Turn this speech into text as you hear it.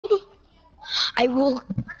I will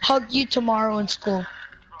hug you tomorrow in school.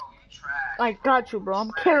 I got you, bro.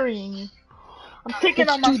 I'm carrying you. I'm taking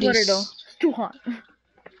Let's out my do sweater this. though. It's too hot.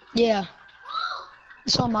 Yeah.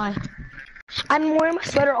 So am I. I'm wearing my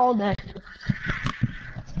sweater all day.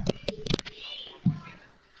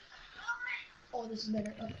 Oh, this is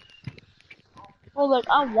better. Okay. Oh, like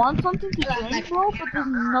I want something to drink, bro, but there's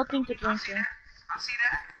nothing to drink here.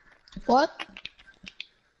 What?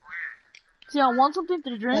 See, I want something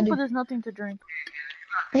to drink, but there's nothing to drink.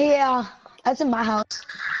 Yeah, that's in my house.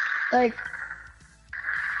 Like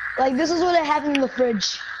this is what I have in the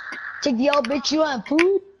fridge. Take the L, bitch. You want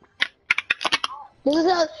food? This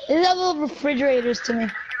is how the refrigerators to me.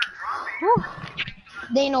 Whew.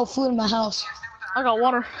 They ain't no food in my house. I got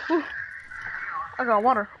water. Whew. I got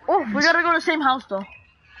water. Oh, we gotta go to the same house though.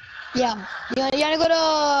 Yeah. You wanna go to?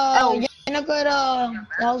 Elf. You wanna go to?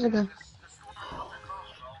 How's it go?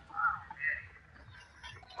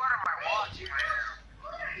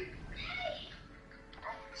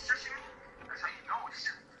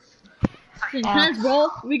 Intense, bro.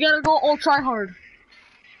 We gotta go all try hard.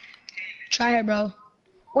 Try hard, bro.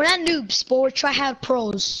 We're not noobs, but we're try hard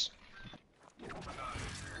pros.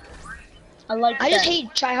 I like that. I just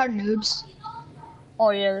hate try hard noobs. Oh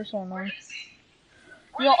yeah, they're so annoying.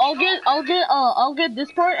 Yo, I'll get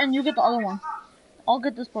this part and you get the other one. I'll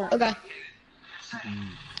get this part. Okay.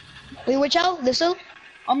 Wait, which L? This L?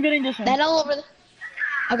 I'm getting this one. That L over there?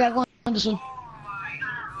 Okay, go on this one.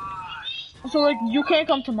 So like, you can't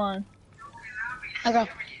come to mine. Okay.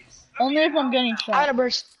 Only if I'm getting shot. I got a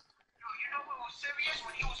burst.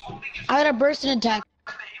 I got a burst and attack.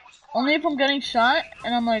 Only if I'm getting shot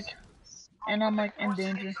and I'm like in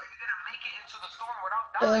danger.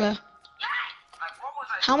 Okay.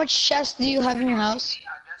 How much chests do you have in your house?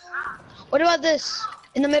 What about this?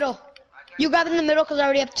 In the middle. You grab in the middle because I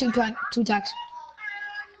already have two attacks.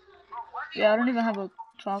 Yeah, I don't even have a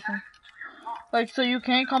shotgun. Like, so you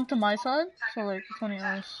can't come to my side? So like, it's only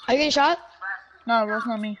us. Are you getting shot? Nah, bro, it's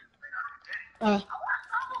not me. Okay.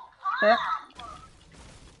 Yeah.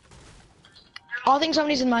 I think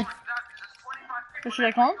somebody's in mine. Where should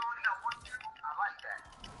I come?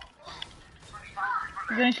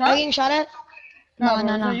 You getting shot? Are you getting shot at? No,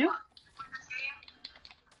 No. You?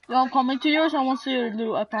 Yo, I'm coming to yours. I want to see your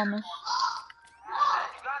loot, I promise.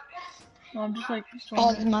 No, I'm just like... Oh,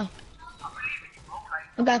 this is mine.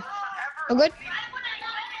 Okay. We're good?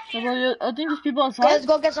 So, bro, I think there's people outside. Okay, let's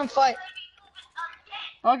go get some fight.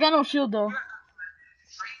 I got no shield, though.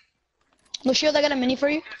 No shield, I got a mini for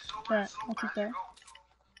you. Yeah, I'll take that.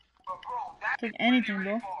 Take anything,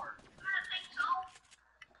 bro.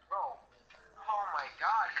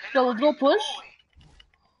 Yo, let's go push.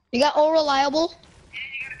 You got all reliable?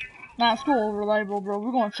 Nah, it's cool, reliable, bro.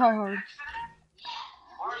 We're going to try hard.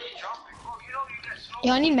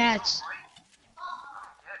 Yo, I need mats.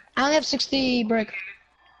 I only have 60 brick.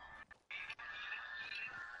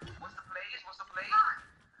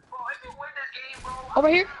 Over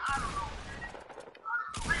here?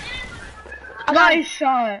 Nice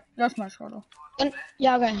shot. That's my scar, though.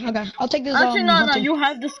 Yeah, okay. I'll take this. Actually, no. You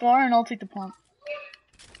have the scar, and I'll take the pump.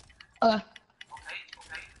 Okay.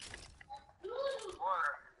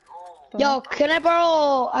 Yo, can I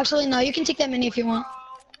borrow? Actually, no. You can take that mini if you want.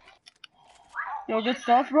 Yo, good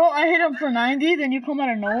stuff, bro. I hit him for 90, then you come out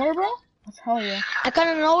of nowhere, bro. That's hell yeah. I got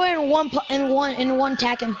out of nowhere in one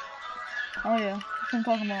tacking. Oh yeah, that's what I'm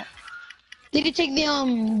talking about. Did you take the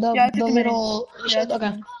the little? Yeah,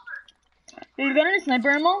 okay. Hey, you got any sniper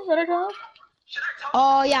ammo that I can have?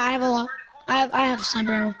 Oh yeah, I have a lot. I have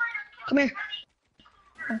sniper ammo. Come here.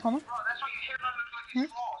 I'm coming. Hmm?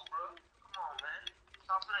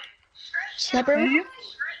 Sniper ammo?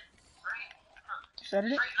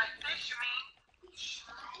 Started it?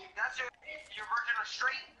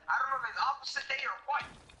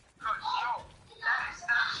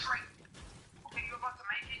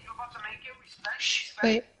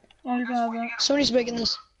 Wait. Oh, you can have that. Somebody's breaking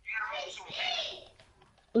this.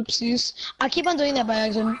 Oopsies. I keep on doing that by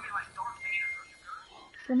accident.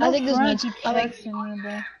 I think this means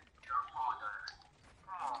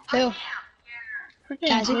Who?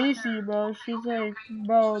 Freaking Casey, bro. She's like,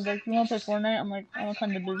 bro, like, you wanna play Fortnite? I'm like, I'm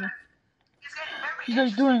kinda busy. She's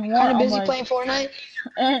like, doing what? Kinda busy like, playing Fortnite?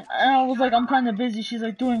 And I was like, I'm kinda busy. She's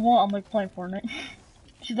like, doing what? I'm like, playing Fortnite.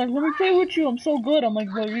 She's like, let me play with you. I'm so good. I'm like,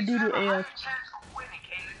 bro, you do AF.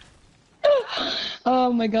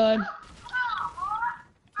 Oh my god.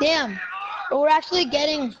 Damn. We're actually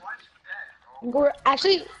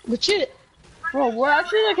legit. Bro, we're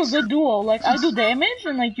actually like a good duo. Like, I do damage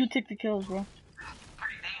and like, you take the kills, bro.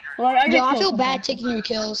 Like, I feel bad taking your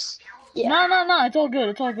kills. Yeah. No, it's all good.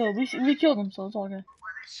 It's all good. We killed him, so it's all good.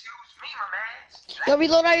 Yo,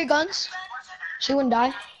 reload all your guns. She wouldn't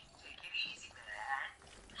die.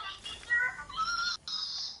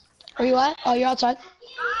 Where you at? Oh, you're outside.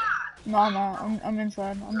 No, I'm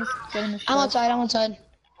inside. I'm just getting the shit. I'm outside. I'm outside.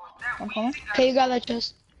 I'm coming. Okay, you got that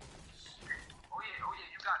chest.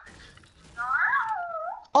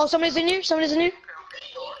 Oh, somebody's in here. Somebody's in here.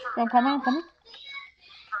 I'm coming. I'm coming.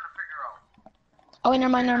 Oh, wait,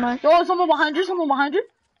 never mind. Never mind. Yo, someone behind you. Someone behind you.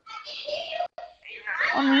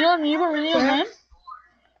 On me, but really, man.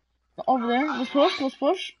 Over there. Let's push. Let's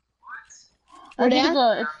push. Where they at?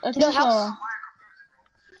 I think The it's house?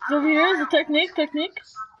 it's over here. It's a technique.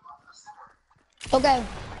 Okay.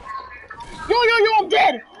 Yo, I'm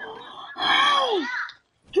dead.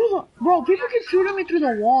 Bro, people keep shooting me through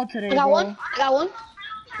the wall today, I got bro. one. I got one.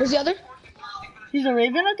 Where's the other? He's a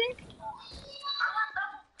Raven, I think.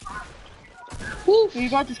 Woo. You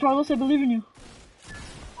got this, Carlos. I believe in you.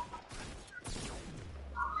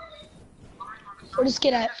 Where's this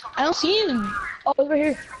kid at? I don't see him. Oh, over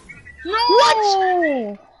here. No!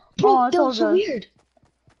 What? Bro, Oh, that was so weird.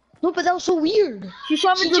 No, but that was so weird. He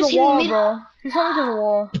shot me through the wall, bro. He shot me through the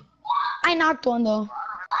wall. I knocked one, though.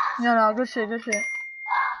 No, good shit.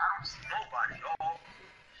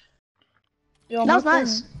 Yo, that was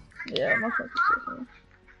nice. Yeah, my fucking.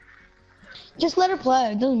 Just let her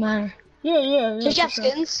play. It doesn't matter. Yeah. Does she have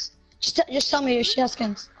skins? Just tell me if she has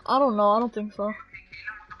skins. I don't know. I don't think so.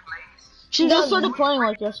 She just started playing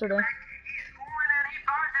like yesterday.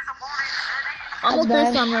 I'm gonna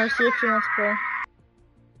FaceTime her and see if she wants to play.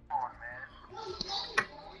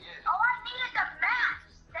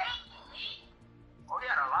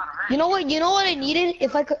 You know what I needed?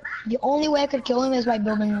 If I could, the only way I could kill him is by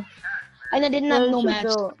building him. And I didn't have no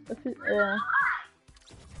max. Yeah.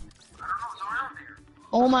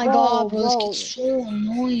 Oh my god, bro, this kid's so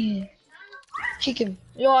annoying. Kick him.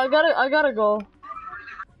 Yo, I gotta go.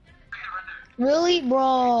 Really,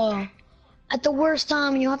 bro? At the worst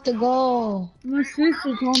time, you have to go. My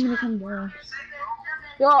sister told me to come down.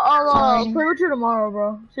 Yo, I'll play with you tomorrow,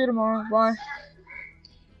 bro. See you tomorrow. Bye.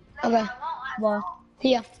 Okay. Bye.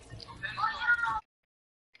 See ya.